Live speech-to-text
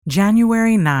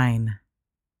January 9.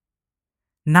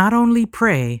 Not only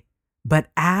pray, but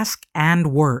ask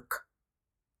and work.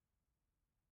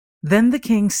 Then the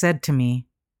king said to me,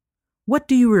 "What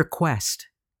do you request?"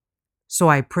 So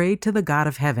I prayed to the God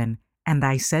of heaven, and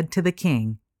I said to the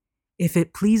king, "If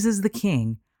it pleases the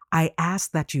king, I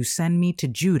ask that you send me to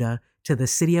Judah, to the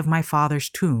city of my father's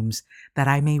tombs, that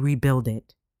I may rebuild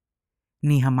it."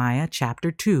 Nehemiah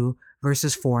chapter 2,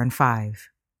 verses 4 and 5.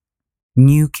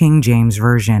 New King James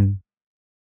Version.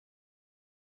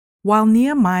 While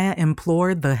Nehemiah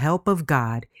implored the help of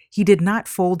God, he did not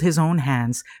fold his own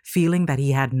hands, feeling that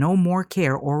he had no more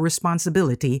care or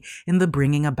responsibility in the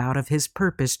bringing about of his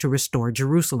purpose to restore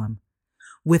Jerusalem.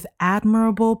 With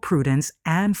admirable prudence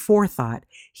and forethought,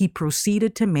 he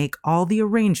proceeded to make all the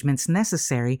arrangements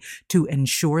necessary to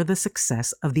ensure the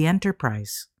success of the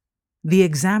enterprise. The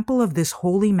example of this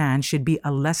holy man should be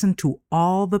a lesson to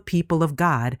all the people of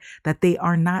God that they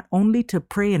are not only to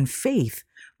pray in faith,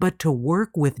 but to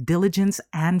work with diligence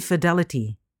and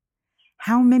fidelity.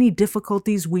 How many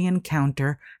difficulties we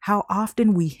encounter, how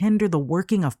often we hinder the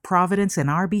working of providence in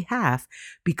our behalf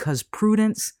because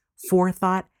prudence,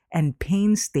 forethought, and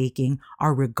painstaking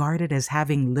are regarded as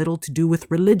having little to do with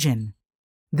religion.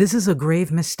 This is a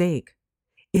grave mistake.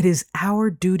 It is our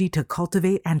duty to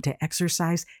cultivate and to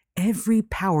exercise every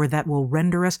power that will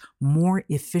render us more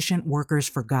efficient workers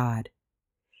for God.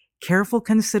 Careful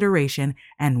consideration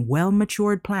and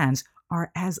well-matured plans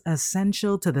are as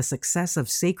essential to the success of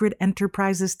sacred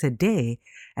enterprises today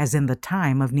as in the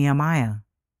time of Nehemiah.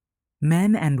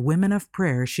 Men and women of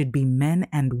prayer should be men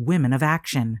and women of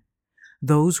action.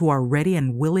 Those who are ready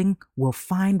and willing will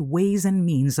find ways and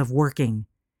means of working.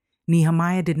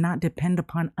 Nehemiah did not depend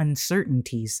upon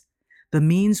uncertainties. The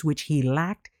means which he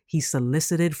lacked, he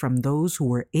solicited from those who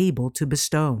were able to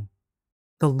bestow.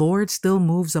 The Lord still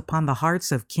moves upon the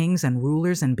hearts of kings and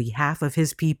rulers in behalf of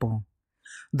his people.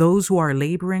 Those who are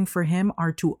laboring for him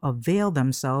are to avail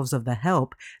themselves of the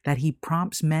help that he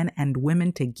prompts men and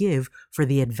women to give for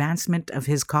the advancement of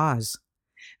his cause.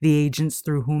 The agents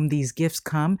through whom these gifts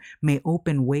come may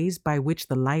open ways by which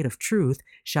the light of truth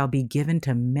shall be given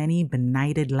to many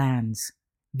benighted lands.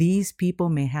 These people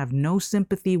may have no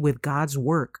sympathy with God's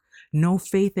work, no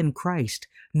faith in Christ,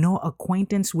 no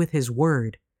acquaintance with his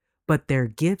word, but their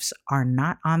gifts are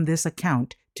not on this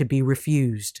account to be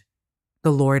refused.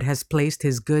 The Lord has placed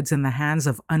his goods in the hands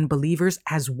of unbelievers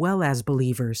as well as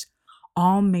believers.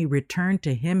 All may return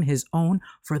to him his own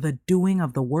for the doing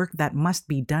of the work that must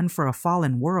be done for a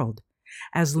fallen world.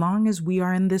 As long as we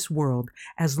are in this world,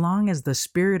 as long as the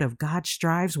Spirit of God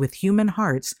strives with human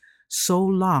hearts, so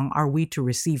long are we to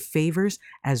receive favors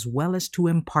as well as to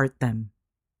impart them.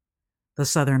 The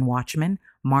Southern Watchman,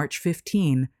 March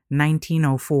 15,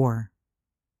 1904.